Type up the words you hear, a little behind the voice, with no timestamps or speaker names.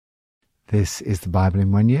This is the Bible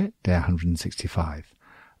in 1 year, day 165.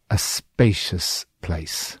 A Spacious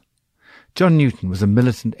Place. John Newton was a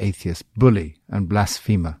militant atheist, bully and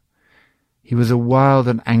blasphemer. He was a wild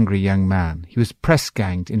and angry young man. He was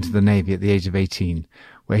press-ganged into the Navy at the age of 18,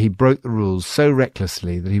 where he broke the rules so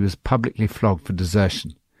recklessly that he was publicly flogged for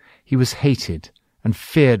desertion. He was hated and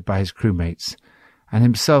feared by his crewmates, and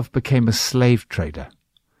himself became a slave trader.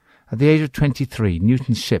 At the age of 23,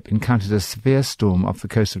 Newton's ship encountered a severe storm off the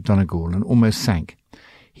coast of Donegal and almost sank.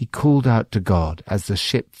 He called out to God as the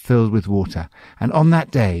ship filled with water, and on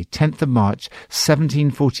that day, 10th of March,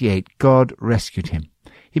 1748, God rescued him.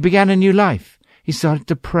 He began a new life. He started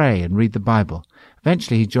to pray and read the Bible.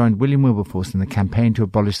 Eventually, he joined William Wilberforce in the campaign to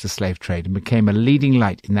abolish the slave trade and became a leading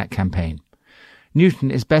light in that campaign.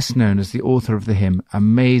 Newton is best known as the author of the hymn,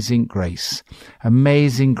 Amazing Grace.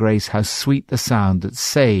 Amazing grace, how sweet the sound that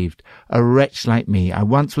saved a wretch like me. I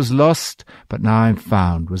once was lost, but now I'm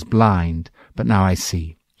found, was blind, but now I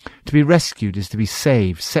see. To be rescued is to be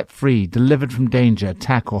saved, set free, delivered from danger,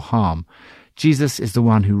 attack or harm. Jesus is the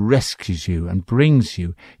one who rescues you and brings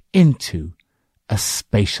you into a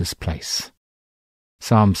spacious place.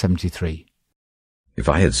 Psalm 73. If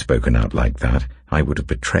I had spoken out like that, I would have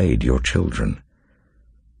betrayed your children.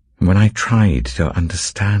 When I tried to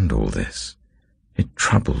understand all this, it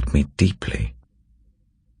troubled me deeply,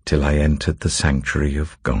 till I entered the sanctuary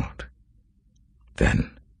of God.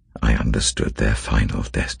 Then I understood their final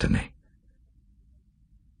destiny.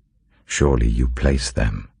 Surely you place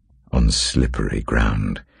them on slippery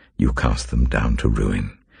ground. You cast them down to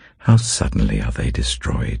ruin. How suddenly are they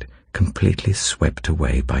destroyed, completely swept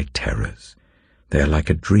away by terrors. They are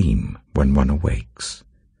like a dream when one awakes.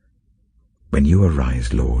 When you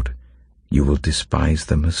arise, Lord, you will despise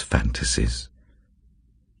them as fantasies.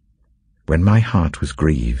 When my heart was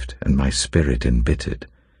grieved and my spirit embittered,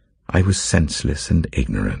 I was senseless and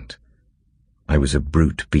ignorant. I was a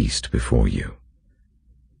brute beast before you.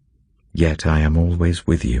 Yet I am always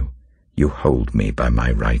with you. You hold me by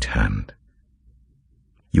my right hand.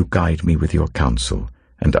 You guide me with your counsel,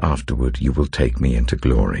 and afterward you will take me into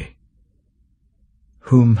glory.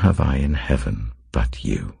 Whom have I in heaven but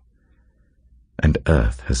you? And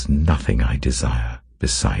earth has nothing I desire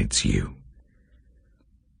besides you.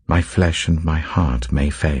 My flesh and my heart may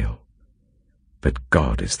fail, but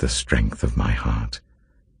God is the strength of my heart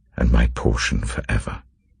and my portion forever.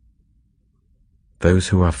 Those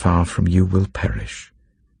who are far from you will perish.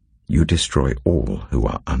 You destroy all who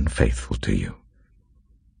are unfaithful to you.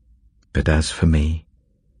 But as for me,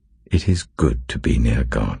 it is good to be near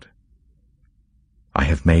God. I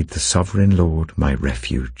have made the sovereign Lord my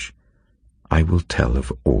refuge. I will tell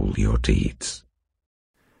of all your deeds.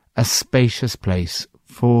 A spacious place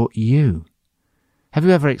for you. Have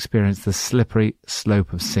you ever experienced the slippery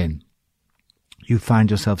slope of sin? You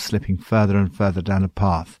find yourself slipping further and further down a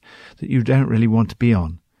path that you don't really want to be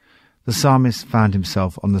on. The psalmist found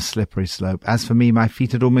himself on the slippery slope. As for me, my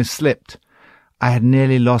feet had almost slipped. I had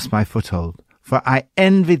nearly lost my foothold, for I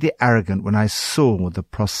envied the arrogant when I saw the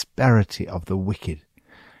prosperity of the wicked.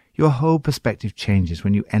 Your whole perspective changes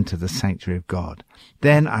when you enter the sanctuary of God.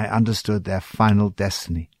 Then I understood their final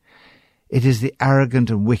destiny. It is the arrogant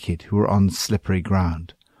and wicked who are on slippery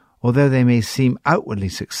ground. Although they may seem outwardly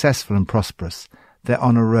successful and prosperous, they're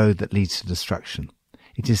on a road that leads to destruction.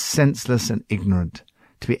 It is senseless and ignorant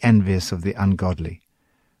to be envious of the ungodly.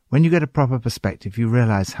 When you get a proper perspective, you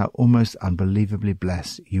realize how almost unbelievably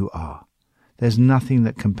blessed you are. There's nothing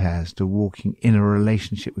that compares to walking in a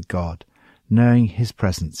relationship with God, knowing his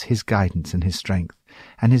presence, his guidance and his strength,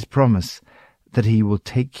 and his promise that he will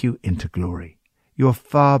take you into glory. You're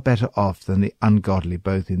far better off than the ungodly,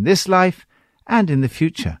 both in this life and in the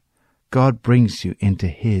future. God brings you into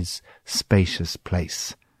his spacious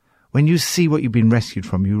place. When you see what you've been rescued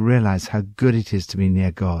from, you realize how good it is to be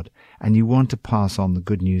near God, and you want to pass on the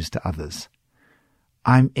good news to others.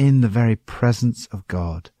 I'm in the very presence of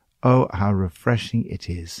God. Oh, how refreshing it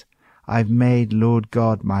is. I've made Lord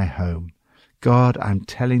God my home. God, I'm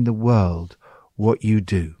telling the world what you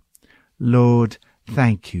do. Lord,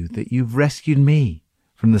 thank you that you've rescued me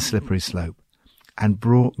from the slippery slope and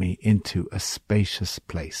brought me into a spacious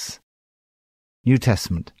place. New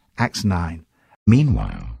Testament, Acts 9.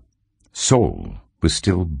 Meanwhile, Saul was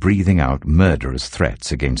still breathing out murderous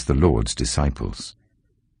threats against the Lord's disciples.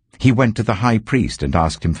 He went to the high priest and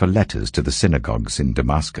asked him for letters to the synagogues in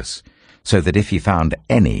Damascus, so that if he found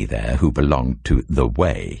any there who belonged to the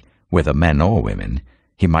way, whether men or women,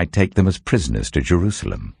 he might take them as prisoners to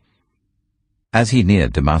Jerusalem. As he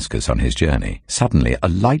neared Damascus on his journey, suddenly a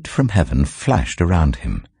light from heaven flashed around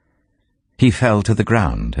him. He fell to the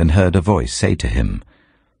ground and heard a voice say to him,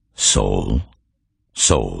 "Saul,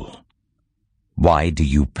 Saul, Why do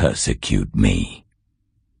you persecute me?"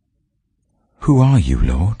 "Who are you,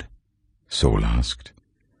 Lord?" Saul asked.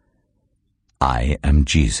 "I am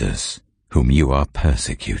Jesus, whom you are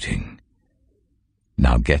persecuting.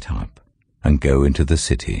 Now get up and go into the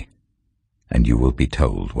city, and you will be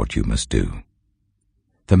told what you must do."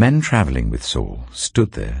 The men travelling with Saul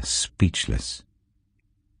stood there speechless.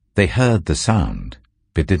 They heard the sound,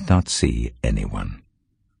 but did not see anyone.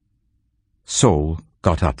 Saul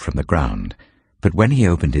got up from the ground, but when he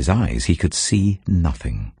opened his eyes he could see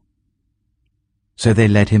nothing. So they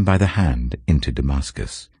led him by the hand into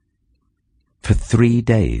Damascus. For 3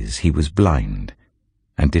 days he was blind,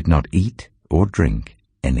 and did not eat or drink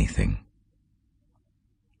anything.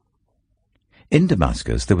 In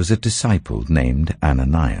Damascus there was a disciple named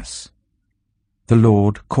Ananias. The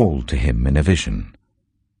Lord called to him in a vision,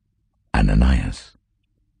 "Ananias."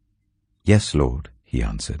 "Yes, Lord," he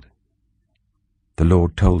answered. The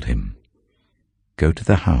Lord told him, "Go to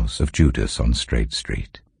the house of Judas on Straight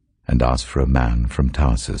Street, and ask for a man from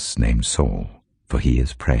Tarsus named Saul, for he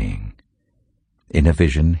is praying. In a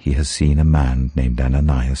vision he has seen a man named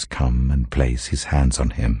Ananias come and place his hands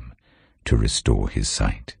on him to restore his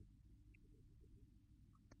sight."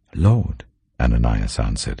 "Lord," Ananias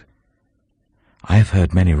answered, "I have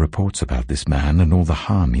heard many reports about this man and all the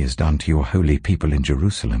harm he has done to your holy people in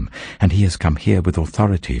Jerusalem, and he has come here with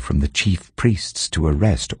authority from the chief priests to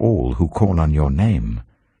arrest all who call on your name."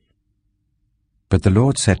 But the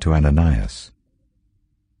Lord said to Ananias,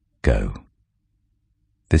 "Go.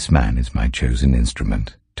 This man is my chosen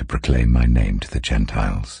instrument to proclaim my name to the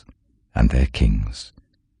Gentiles and their kings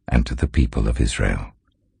and to the people of Israel.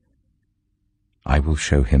 I will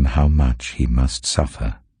show him how much he must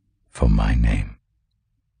suffer for my name."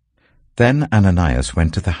 Then Ananias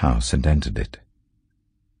went to the house and entered it.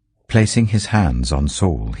 Placing his hands on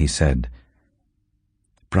Saul, he said,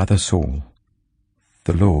 "Brother Saul,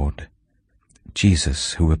 the Lord,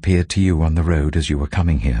 Jesus, who appeared to you on the road as you were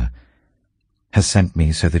coming here, has sent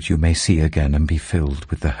me so that you may see again and be filled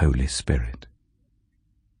with the Holy Spirit."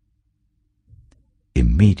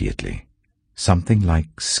 Immediately, something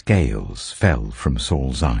like scales fell from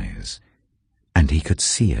Saul's eyes, and he could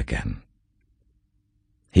see again.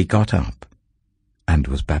 He got up and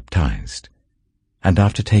was baptized, and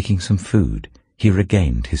after taking some food, he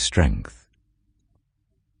regained his strength.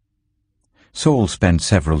 Saul spent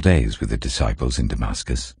several days with the disciples in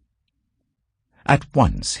Damascus. At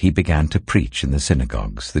once he began to preach in the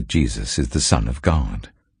synagogues that Jesus is the Son of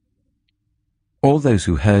God. All those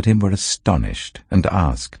who heard him were astonished and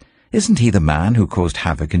asked, "Isn't he the man who caused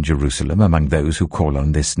havoc in Jerusalem among those who call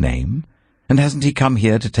on this name? And hasn't he come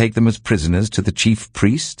here to take them as prisoners to the chief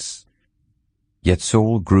priests?" Yet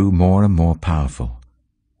Saul grew more and more powerful,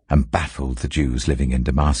 and baffled the Jews living in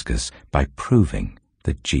Damascus by proving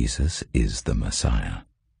that Jesus is the Messiah.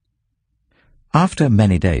 After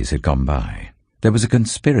many days had gone by, there was a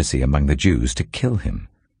conspiracy among the Jews to kill him,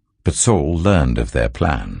 but Saul learned of their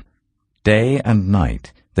plan. Day and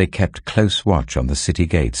night they kept close watch on the city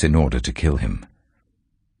gates in order to kill him.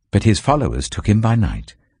 But his followers took him by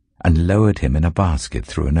night and lowered him in a basket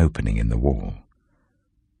through an opening in the wall.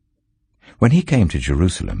 When he came to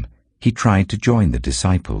Jerusalem, he tried to join the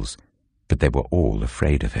disciples, but they were all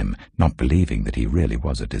afraid of him, not believing that he really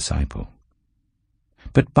was a disciple.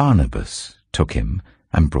 But Barnabas took him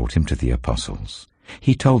and brought him to the apostles.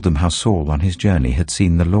 He told them how Saul on his journey had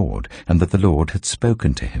seen the Lord, and that the Lord had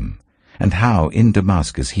spoken to him, and how in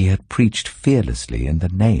Damascus he had preached fearlessly in the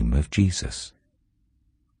name of Jesus.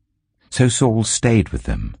 So Saul stayed with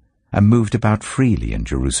them and moved about freely in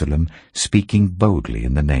Jerusalem, speaking boldly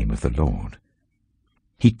in the name of the Lord.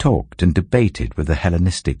 He talked and debated with the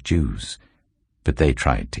Hellenistic Jews, but they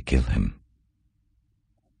tried to kill him.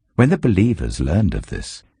 When the believers learned of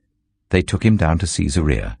this, they took him down to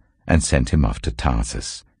Caesarea and sent him off to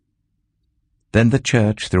Tarsus. Then the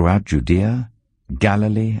church throughout Judea,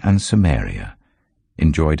 Galilee, and Samaria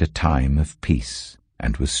enjoyed a time of peace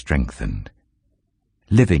and was strengthened,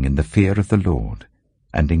 living in the fear of the Lord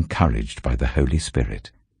and encouraged by the Holy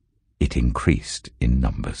Spirit. It increased in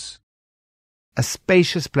numbers. A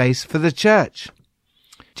spacious place for the church.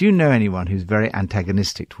 Do you know anyone who's very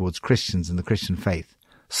antagonistic towards Christians and the Christian faith?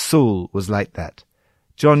 Saul was like that.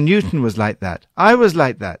 John Newton was like that. I was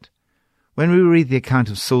like that. When we read the account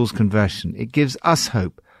of Saul's conversion, it gives us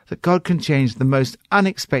hope that God can change the most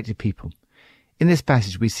unexpected people. In this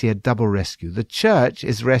passage we see a double rescue. The church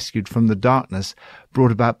is rescued from the darkness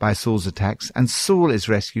brought about by Saul's attacks, and Saul is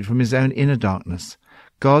rescued from his own inner darkness.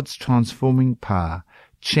 God's transforming power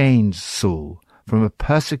changed Saul from a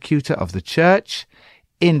persecutor of the church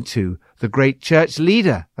into the great church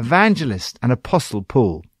leader, evangelist, and apostle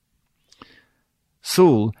Paul.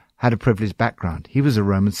 Saul had a privileged background. He was a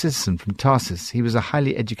Roman citizen from Tarsus. He was a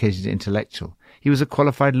highly educated intellectual. He was a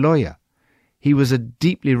qualified lawyer. He was a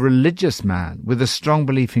deeply religious man with a strong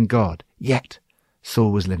belief in God. Yet,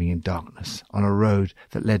 Saul was living in darkness on a road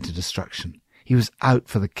that led to destruction. He was out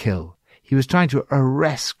for the kill. He was trying to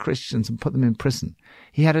arrest Christians and put them in prison.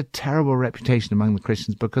 He had a terrible reputation among the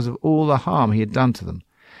Christians because of all the harm he had done to them,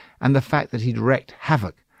 and the fact that he'd wreaked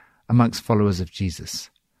havoc amongst followers of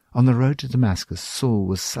Jesus. On the road to Damascus, Saul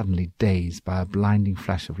was suddenly dazed by a blinding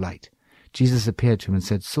flash of light. Jesus appeared to him and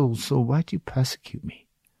said, "Saul, Saul, why do you persecute me?"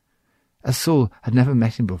 As Saul had never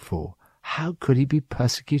met him before, how could he be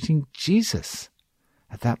persecuting Jesus?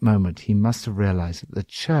 At that moment, he must have realized that the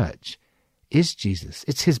church is Jesus.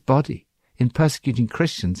 It's his body. In persecuting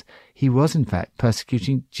Christians, he was in fact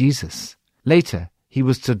persecuting Jesus. Later, he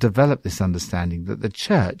was to develop this understanding that the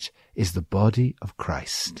church is the body of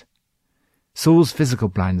Christ. Saul's physical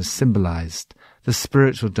blindness symbolized the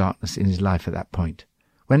spiritual darkness in his life at that point.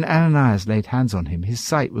 When Ananias laid hands on him, his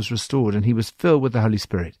sight was restored and he was filled with the Holy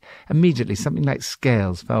Spirit. Immediately, something like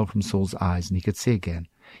scales fell from Saul's eyes and he could see again.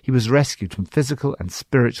 He was rescued from physical and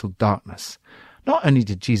spiritual darkness. Not only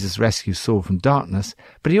did Jesus rescue Saul from darkness,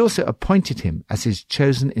 but he also appointed him as his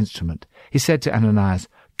chosen instrument. He said to Ananias,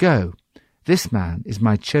 "Go, this man is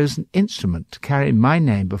my chosen instrument to carry my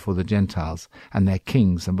name before the Gentiles and their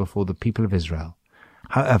kings and before the people of Israel."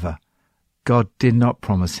 However, God did not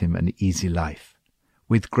promise him an easy life.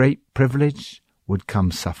 With great privilege would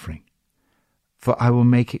come suffering. "For I will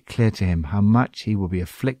make it clear to him how much he will be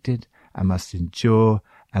afflicted and must endure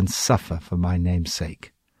and suffer for my name's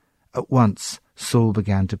sake." At once, Saul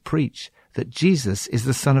began to preach that Jesus is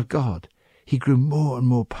the Son of God. He grew more and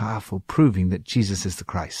more powerful, proving that Jesus is the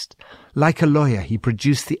Christ. Like a lawyer, he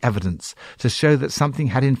produced the evidence to show that something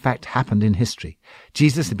had in fact happened in history.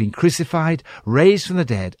 Jesus had been crucified, raised from the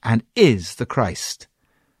dead, and is the Christ.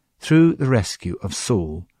 Through the rescue of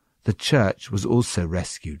Saul, the church was also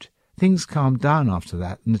rescued. Things calmed down after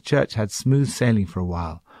that, and the church had smooth sailing for a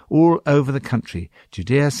while. All over the country,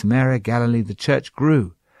 Judea, Samaria, Galilee, the church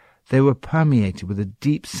grew. They were permeated with a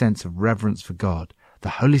deep sense of reverence for God. The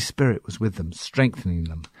Holy Spirit was with them, strengthening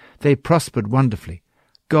them. They prospered wonderfully.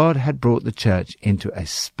 God had brought the church into a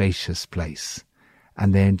spacious place,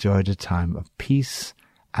 and they enjoyed a time of peace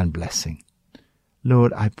and blessing.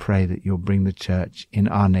 Lord, I pray that you'll bring the church in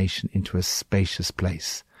our nation into a spacious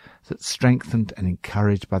place, that strengthened and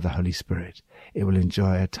encouraged by the Holy Spirit, it will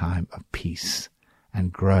enjoy a time of peace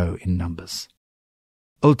and grow in numbers.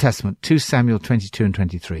 Old Testament, 2 Samuel 22 and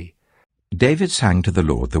 23. David sang to the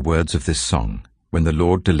Lord the words of this song, when the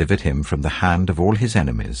Lord delivered him from the hand of all his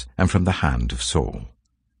enemies and from the hand of Saul.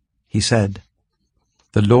 He said,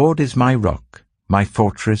 "The Lord is my rock, my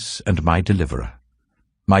fortress and my deliverer.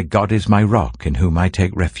 My God is my rock in whom I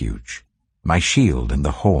take refuge, my shield and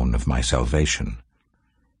the horn of my salvation.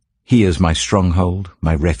 He is my stronghold,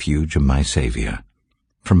 my refuge and my Saviour.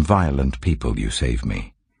 From violent people you save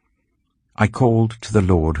me. I called to the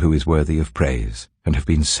Lord who is worthy of praise, and have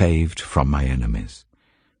been saved from my enemies.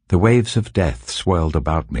 The waves of death swirled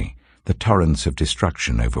about me, the torrents of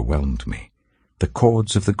destruction overwhelmed me. The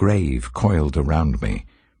cords of the grave coiled around me,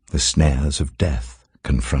 the snares of death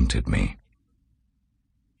confronted me.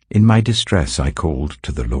 In my distress I called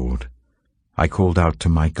to the Lord. I called out to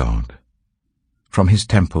my God. From his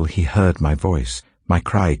temple he heard my voice. My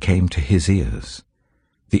cry came to his ears.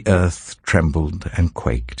 The earth trembled and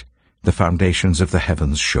quaked. The foundations of the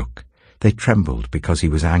heavens shook. They trembled because he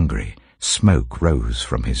was angry. Smoke rose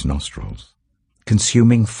from his nostrils.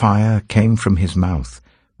 Consuming fire came from his mouth.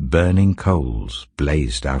 Burning coals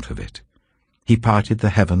blazed out of it. He parted the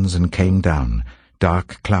heavens and came down.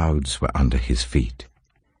 Dark clouds were under his feet.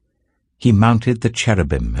 He mounted the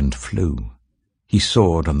cherubim and flew. He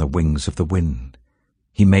soared on the wings of the wind.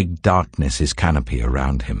 He made darkness his canopy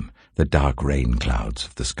around him, the dark rain clouds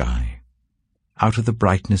of the sky. Out of the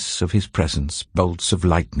brightness of his presence bolts of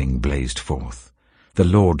lightning blazed forth. The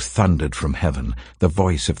Lord thundered from heaven. The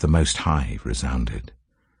voice of the Most High resounded.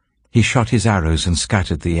 He shot his arrows and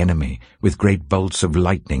scattered the enemy. With great bolts of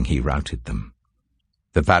lightning he routed them.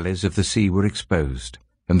 The valleys of the sea were exposed,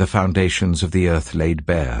 and the foundations of the earth laid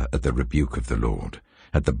bare at the rebuke of the Lord,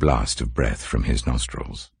 at the blast of breath from his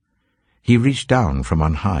nostrils. He reached down from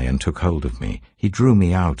on high and took hold of me. He drew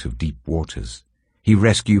me out of deep waters. He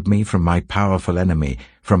rescued me from my powerful enemy,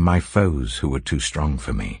 from my foes who were too strong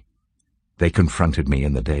for me. They confronted me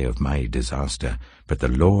in the day of my disaster, but the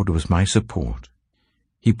Lord was my support.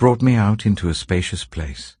 He brought me out into a spacious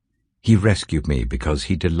place. He rescued me because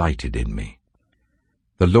he delighted in me.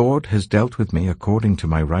 The Lord has dealt with me according to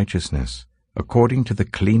my righteousness. According to the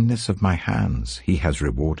cleanness of my hands he has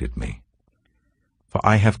rewarded me. For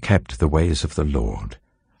I have kept the ways of the Lord.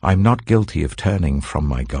 I am not guilty of turning from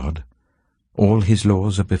my God. All his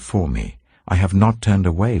laws are before me. I have not turned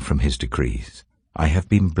away from his decrees. I have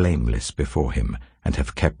been blameless before him, and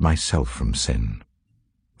have kept myself from sin.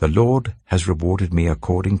 The Lord has rewarded me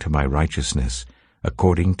according to my righteousness,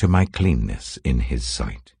 according to my cleanness in his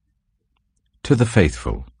sight. To the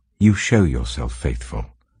faithful, you show yourself faithful.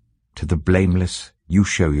 To the blameless, you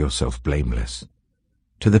show yourself blameless.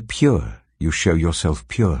 To the pure, you show yourself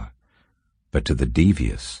pure. But to the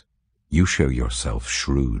devious, you show yourself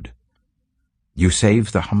shrewd. You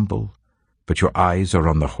save the humble, but your eyes are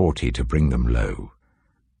on the haughty to bring them low.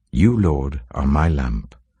 You, Lord, are my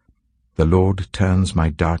lamp. The Lord turns my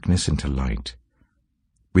darkness into light.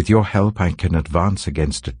 With your help I can advance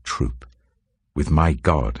against a troop. With my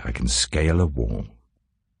God I can scale a wall.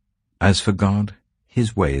 As for God,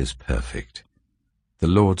 his way is perfect. The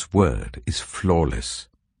Lord's word is flawless.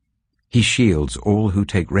 He shields all who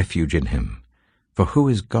take refuge in him. For who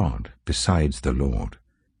is God besides the Lord?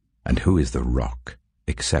 And who is the rock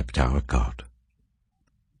except our God?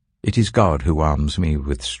 It is God who arms me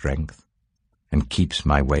with strength and keeps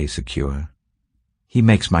my way secure. He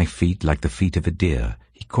makes my feet like the feet of a deer.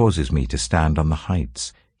 He causes me to stand on the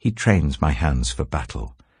heights. He trains my hands for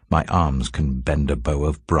battle. My arms can bend a bow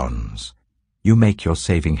of bronze. You make your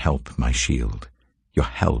saving help my shield. Your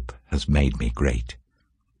help has made me great.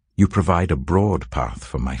 You provide a broad path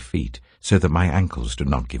for my feet, so that my ankles do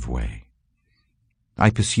not give way. I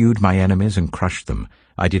pursued my enemies and crushed them.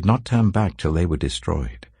 I did not turn back till they were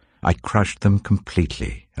destroyed. I crushed them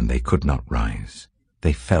completely, and they could not rise.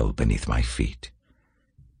 They fell beneath my feet.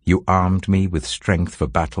 You armed me with strength for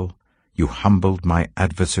battle. You humbled my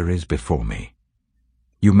adversaries before me.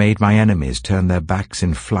 You made my enemies turn their backs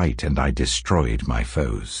in flight, and I destroyed my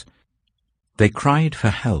foes. They cried for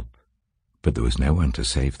help, but there was no one to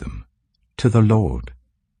save them. To the Lord,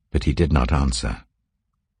 but he did not answer.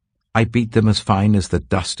 I beat them as fine as the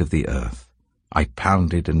dust of the earth. I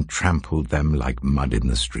pounded and trampled them like mud in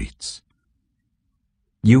the streets.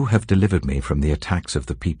 You have delivered me from the attacks of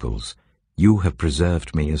the peoples. You have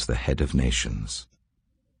preserved me as the head of nations.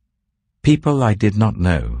 People I did not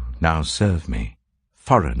know now serve me.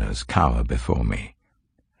 Foreigners cower before me.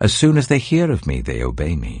 As soon as they hear of me, they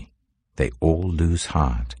obey me. They all lose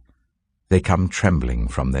heart. They come trembling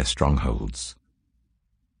from their strongholds.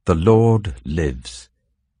 The Lord lives.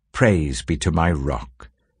 Praise be to my rock.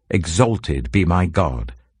 Exalted be my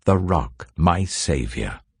God, the rock, my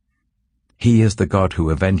Saviour. He is the God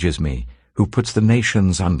who avenges me, who puts the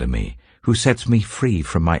nations under me, who sets me free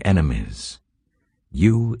from my enemies.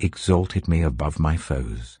 You exalted me above my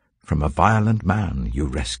foes. From a violent man you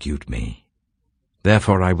rescued me.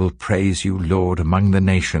 Therefore I will praise you, Lord, among the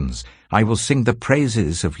nations. I will sing the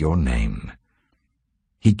praises of your name.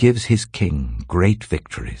 He gives his king great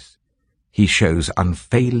victories. He shows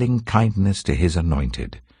unfailing kindness to his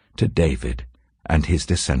anointed, to David and his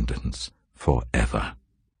descendants forever.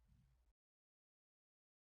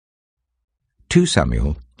 2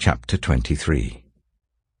 Samuel chapter 23.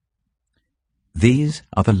 These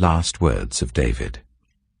are the last words of David.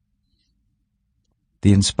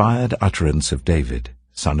 The inspired utterance of David,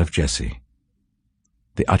 son of Jesse,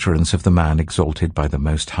 the utterance of the man exalted by the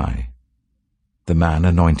Most High, the man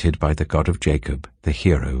anointed by the God of Jacob, the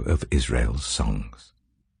hero of Israel's songs.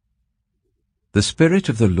 The Spirit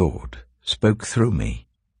of the Lord spoke through me.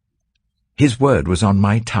 His word was on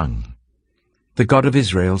my tongue. The God of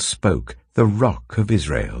Israel spoke. The Rock of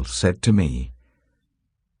Israel said to me,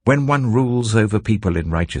 When one rules over people in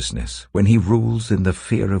righteousness, when he rules in the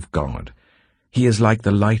fear of God, he is like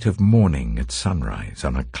the light of morning at sunrise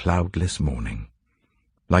on a cloudless morning,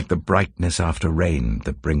 like the brightness after rain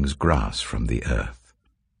that brings grass from the earth.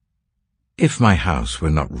 If my house were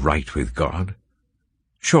not right with God,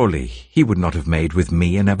 surely he would not have made with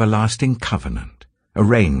me an everlasting covenant,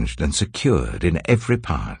 arranged and secured in every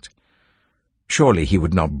part. Surely he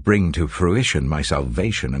would not bring to fruition my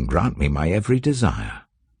salvation and grant me my every desire.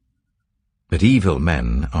 But evil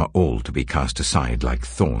men are all to be cast aside like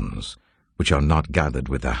thorns, which are not gathered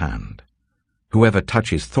with the hand. Whoever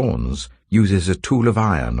touches thorns uses a tool of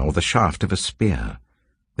iron or the shaft of a spear.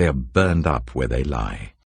 They are burned up where they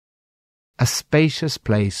lie. A spacious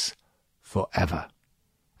place forever.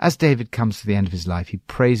 As David comes to the end of his life, he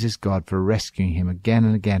praises God for rescuing him again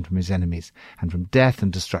and again from his enemies and from death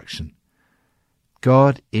and destruction.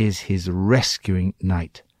 God is his rescuing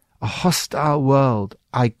knight. A hostile world,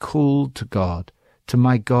 I called to God. To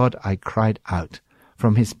my God I cried out.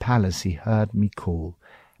 From his palace he heard me call.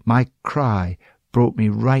 My cry brought me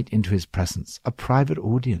right into his presence, a private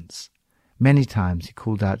audience. Many times he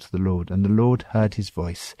called out to the Lord, and the Lord heard his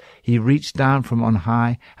voice. He reached down from on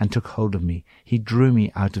high and took hold of me. He drew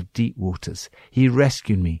me out of deep waters. He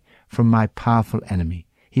rescued me from my powerful enemy.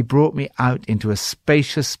 He brought me out into a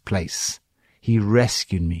spacious place. He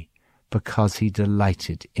rescued me because he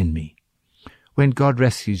delighted in me. When God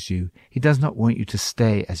rescues you, he does not want you to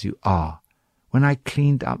stay as you are. When I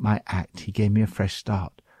cleaned up my act, he gave me a fresh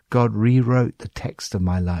start. God rewrote the text of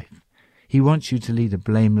my life. He wants you to lead a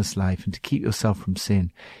blameless life and to keep yourself from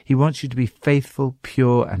sin. He wants you to be faithful,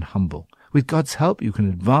 pure, and humble. With God's help, you can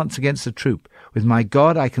advance against a troop. With my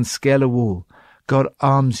God, I can scale a wall. God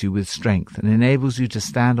arms you with strength and enables you to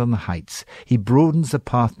stand on the heights. He broadens the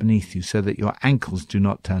path beneath you so that your ankles do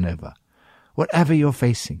not turn over. Whatever you're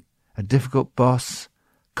facing, a difficult boss,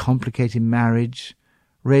 complicated marriage,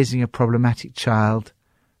 raising a problematic child,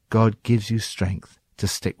 God gives you strength to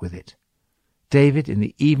stick with it. David, in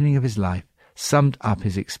the evening of his life, summed up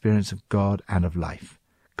his experience of God and of life.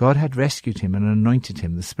 God had rescued him and anointed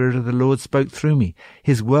him. The Spirit of the Lord spoke through me.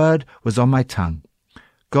 His word was on my tongue.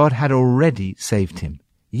 God had already saved him,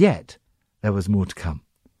 yet there was more to come.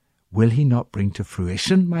 Will he not bring to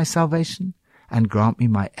fruition my salvation and grant me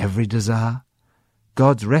my every desire?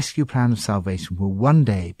 God's rescue plan of salvation will one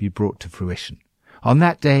day be brought to fruition. On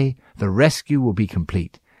that day, the rescue will be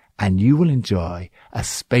complete, and you will enjoy a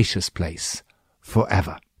spacious place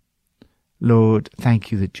forever. Lord,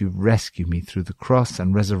 thank you that you rescued me through the cross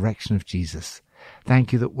and resurrection of Jesus.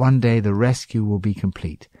 Thank you that one day the rescue will be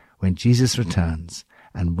complete when Jesus returns,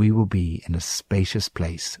 and we will be in a spacious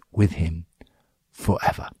place with him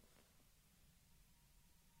forever.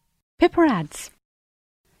 Pippa adds,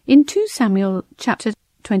 in 2 Samuel chapter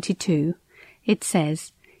 22, it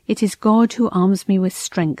says, "It is God who arms me with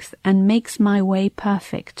strength and makes my way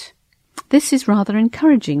perfect." This is rather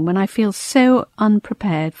encouraging when I feel so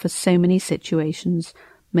unprepared for so many situations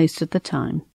most of the time.